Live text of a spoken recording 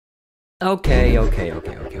Okay.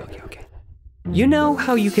 You know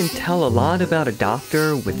how you can tell a lot about a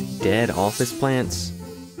doctor with dead office plants?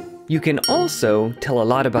 You can also tell a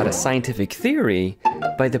lot about a scientific theory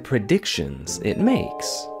by the predictions it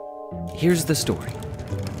makes. Here's the story.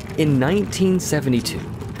 In 1972,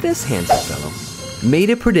 this handsome fellow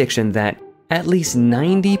made a prediction that at least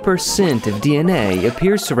 90% of DNA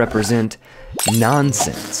appears to represent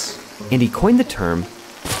nonsense, and he coined the term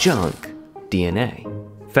junk DNA.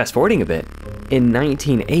 Fast forwarding a bit, in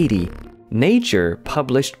 1980, Nature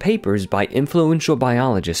published papers by influential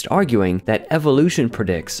biologists arguing that evolution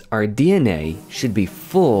predicts our DNA should be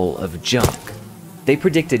full of junk. They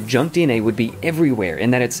predicted junk DNA would be everywhere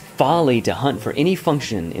and that it's folly to hunt for any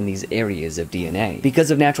function in these areas of DNA.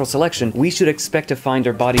 Because of natural selection, we should expect to find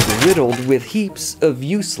our bodies riddled with heaps of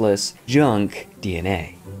useless junk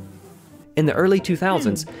DNA. In the early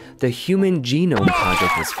 2000s, the Human Genome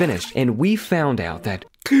Project was finished, and we found out that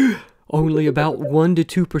only about 1 to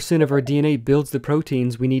 2% of our DNA builds the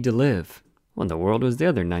proteins we need to live. What in the world was the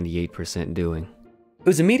other 98% doing? It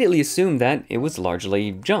was immediately assumed that it was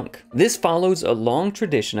largely junk. This follows a long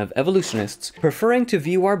tradition of evolutionists preferring to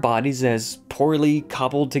view our bodies as poorly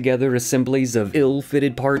cobbled together assemblies of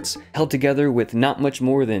ill-fitted parts held together with not much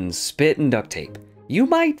more than spit and duct tape. You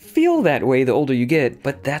might feel that way the older you get,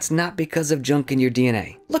 but that's not because of junk in your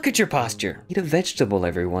DNA. Look at your posture. Eat a vegetable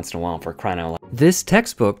every once in a while, for crying out loud. This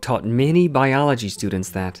textbook taught many biology students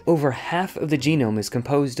that over half of the genome is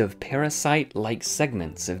composed of parasite-like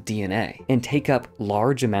segments of DNA and take up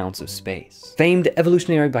large amounts of space. Famed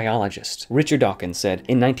evolutionary biologist Richard Dawkins said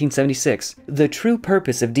in 1976, "The true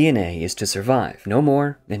purpose of DNA is to survive, no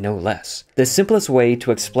more and no less. The simplest way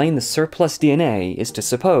to explain the surplus DNA is to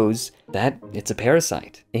suppose that it's a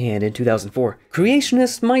parasite." And in 2004,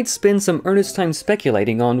 creationists might spend some earnest time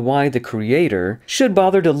speculating on why the creator should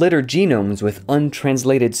bother to litter genomes with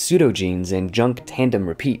untranslated pseudogenes and junk tandem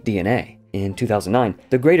repeat DNA. In 2009,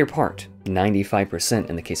 the greater part, 95%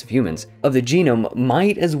 in the case of humans, of the genome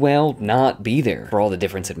might as well not be there for all the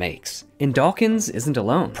difference it makes. And Dawkins isn't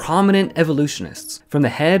alone. Prominent evolutionists, from the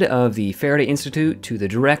head of the Faraday Institute to the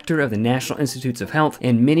director of the National Institutes of Health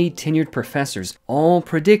and many tenured professors, all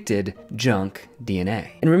predicted junk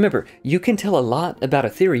DNA. And remember, you can tell a lot about a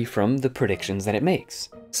theory from the predictions that it makes.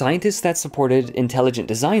 Scientists that supported intelligent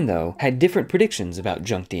design, though, had different predictions about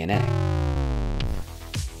junk DNA.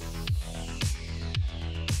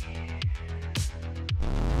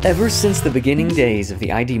 Ever since the beginning days of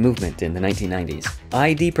the ID movement in the 1990s,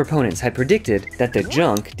 ID proponents had predicted that the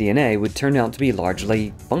junk DNA would turn out to be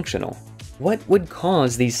largely functional. What would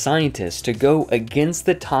cause these scientists to go against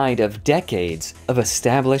the tide of decades of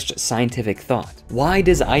established scientific thought? Why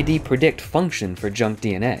does ID predict function for junk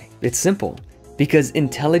DNA? It's simple. Because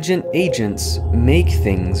intelligent agents make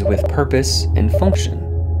things with purpose and function.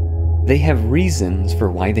 They have reasons for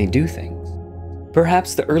why they do things.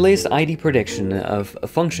 Perhaps the earliest ID prediction of a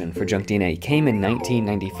function for junk DNA came in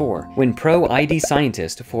 1994, when pro-ID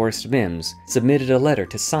scientist Forrest Mims submitted a letter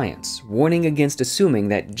to Science warning against assuming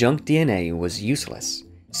that junk DNA was useless.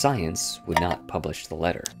 Science would not publish the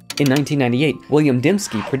letter. In 1998, William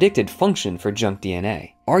Dembski predicted function for junk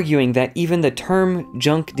DNA, arguing that even the term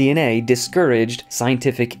junk DNA discouraged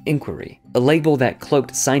scientific inquiry, a label that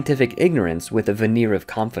cloaked scientific ignorance with a veneer of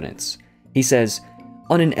confidence. He says,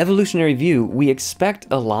 "On an evolutionary view, we expect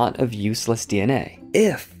a lot of useless DNA.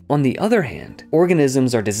 If, on the other hand,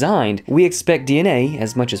 organisms are designed, we expect DNA,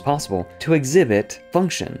 as much as possible, to exhibit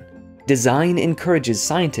function. Design encourages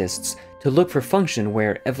scientists to look for function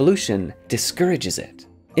where evolution discourages it."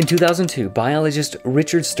 In 2002, biologist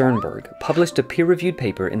Richard Sternberg published a peer-reviewed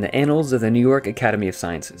paper in the Annals of the New York Academy of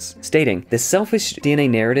Sciences, stating, "The selfish DNA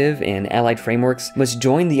narrative and allied frameworks must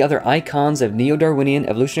join the other icons of neo-Darwinian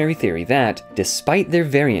evolutionary theory that, despite their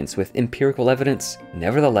variance with empirical evidence,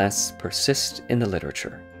 nevertheless persist in the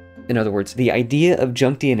literature." In other words, the idea of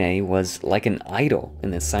junk DNA was like an idol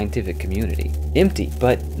in the scientific community. Empty,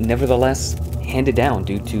 but nevertheless handed down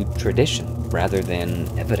due to tradition rather than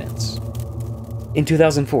evidence. In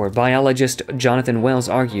 2004, biologist Jonathan Wells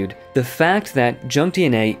argued, "The fact that junk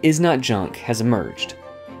DNA is not junk has emerged,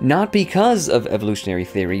 not because of evolutionary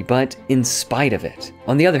theory, but in spite of it."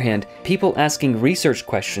 On the other hand, people asking research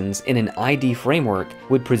questions in an ID framework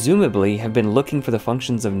would presumably have been looking for the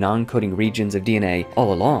functions of non-coding regions of DNA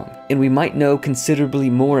all along, and we might know considerably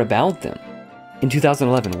more about them. In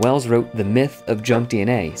 2011, Wells wrote The Myth of Junk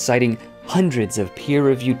DNA, citing hundreds of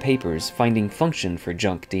peer-reviewed papers finding function for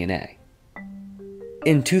junk DNA.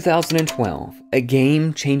 In 2012, a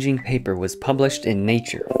game-changing paper was published in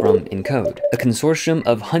Nature from ENCODE, a consortium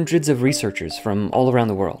of hundreds of researchers from all around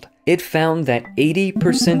the world. It found that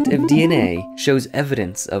 80% of DNA shows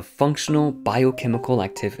evidence of functional biochemical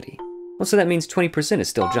activity. Well, so that means 20% is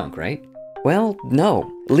still junk, right? Well,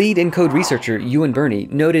 no. Lead ENCODE researcher Ewan Birney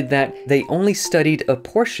noted that they only studied a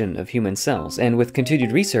portion of human cells, and with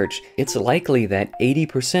continued research, it's likely that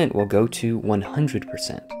 80% will go to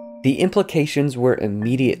 100%. The implications were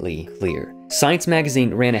immediately clear. Science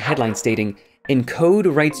magazine ran a headline stating, "ENCODE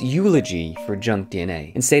writes eulogy for junk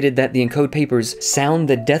DNA," and stated that the ENCODE papers sound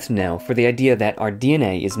the death knell for the idea that our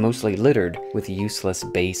DNA is mostly littered with useless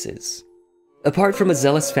bases. Apart from a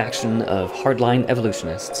zealous faction of hardline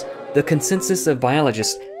evolutionists, the consensus of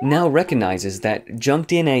biologists now recognizes that junk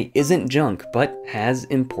DNA isn't junk, but has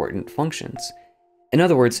important functions. In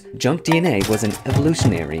other words, junk DNA was an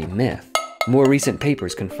evolutionary myth. More recent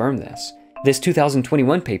papers confirm this. This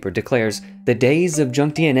 2021 paper declares the days of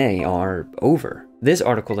junk DNA are over. This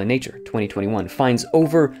article in Nature 2021 finds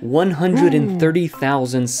over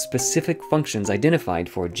 130,000 specific functions identified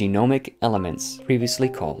for genomic elements previously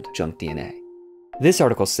called junk DNA. This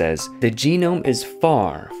article says the genome is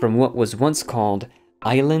far from what was once called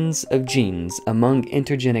islands of genes among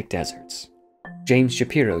intergenic deserts. James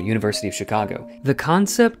Shapiro, University of Chicago. The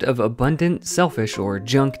concept of abundant, selfish, or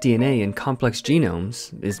junk DNA in complex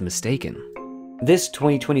genomes is mistaken. This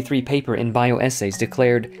 2023 paper in Bioessays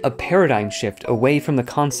declared a paradigm shift away from the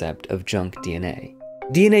concept of junk DNA.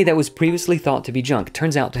 DNA that was previously thought to be junk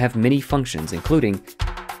turns out to have many functions, including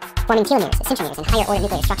forming telomeres, centromeres, and higher order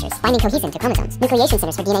nuclear structures, binding cohesin to chromosomes, nucleation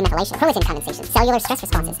centers for DNA methylation, chromatin condensation, cellular stress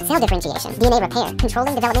responses, cell differentiation, DNA repair,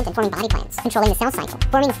 controlling development and forming body plans, controlling the cell cycle,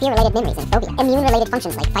 forming fear-related memories and phobia, immune-related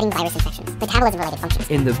functions like fighting virus infections, metabolism-related functions.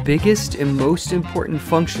 And the biggest and most important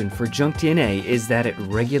function for junk DNA is that it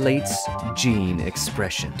regulates gene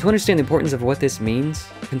expression. To understand the importance of what this means,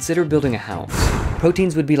 consider building a house.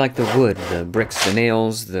 Proteins would be like the wood, the bricks, the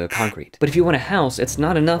nails, the concrete. But if you want a house, it's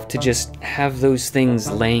not enough to just have those things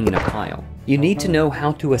laying in a pile. You need to know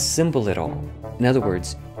how to assemble it all. In other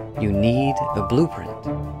words, you need a blueprint.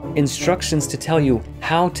 Instructions to tell you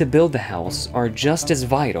how to build the house are just as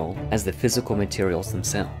vital as the physical materials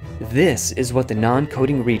themselves. This is what the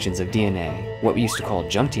non-coding regions of DNA, what we used to call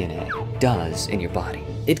junk DNA, does in your body.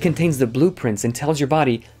 It contains the blueprints and tells your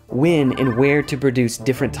body when and where to produce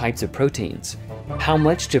different types of proteins, how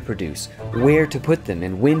much to produce, where to put them,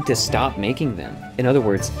 and when to stop making them. In other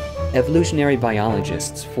words, evolutionary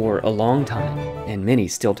biologists for a long time, and many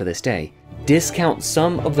still to this day, discount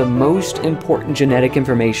some of the most important genetic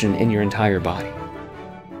information in your entire body.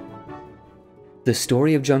 The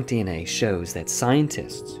story of junk DNA shows that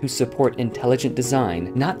scientists who support intelligent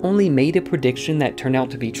design not only made a prediction that turned out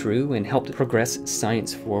to be true and helped progress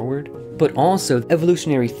science forward, but also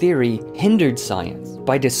evolutionary theory hindered science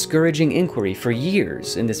by discouraging inquiry for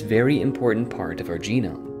years in this very important part of our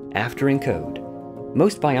genome. After ENCODE,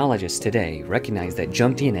 most biologists today recognize that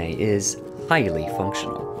junk DNA is highly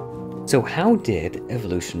functional. So how did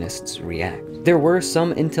evolutionists react? There were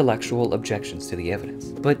some intellectual objections to the evidence,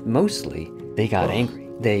 but mostly they got angry.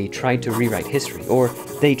 They tried to rewrite history, or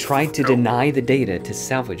they tried to deny the data to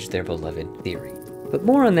salvage their beloved theory. But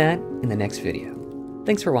more on that in the next video.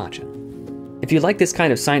 Thanks for watching. If you like this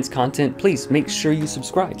kind of science content, please make sure you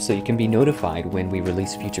subscribe so you can be notified when we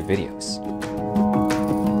release future videos.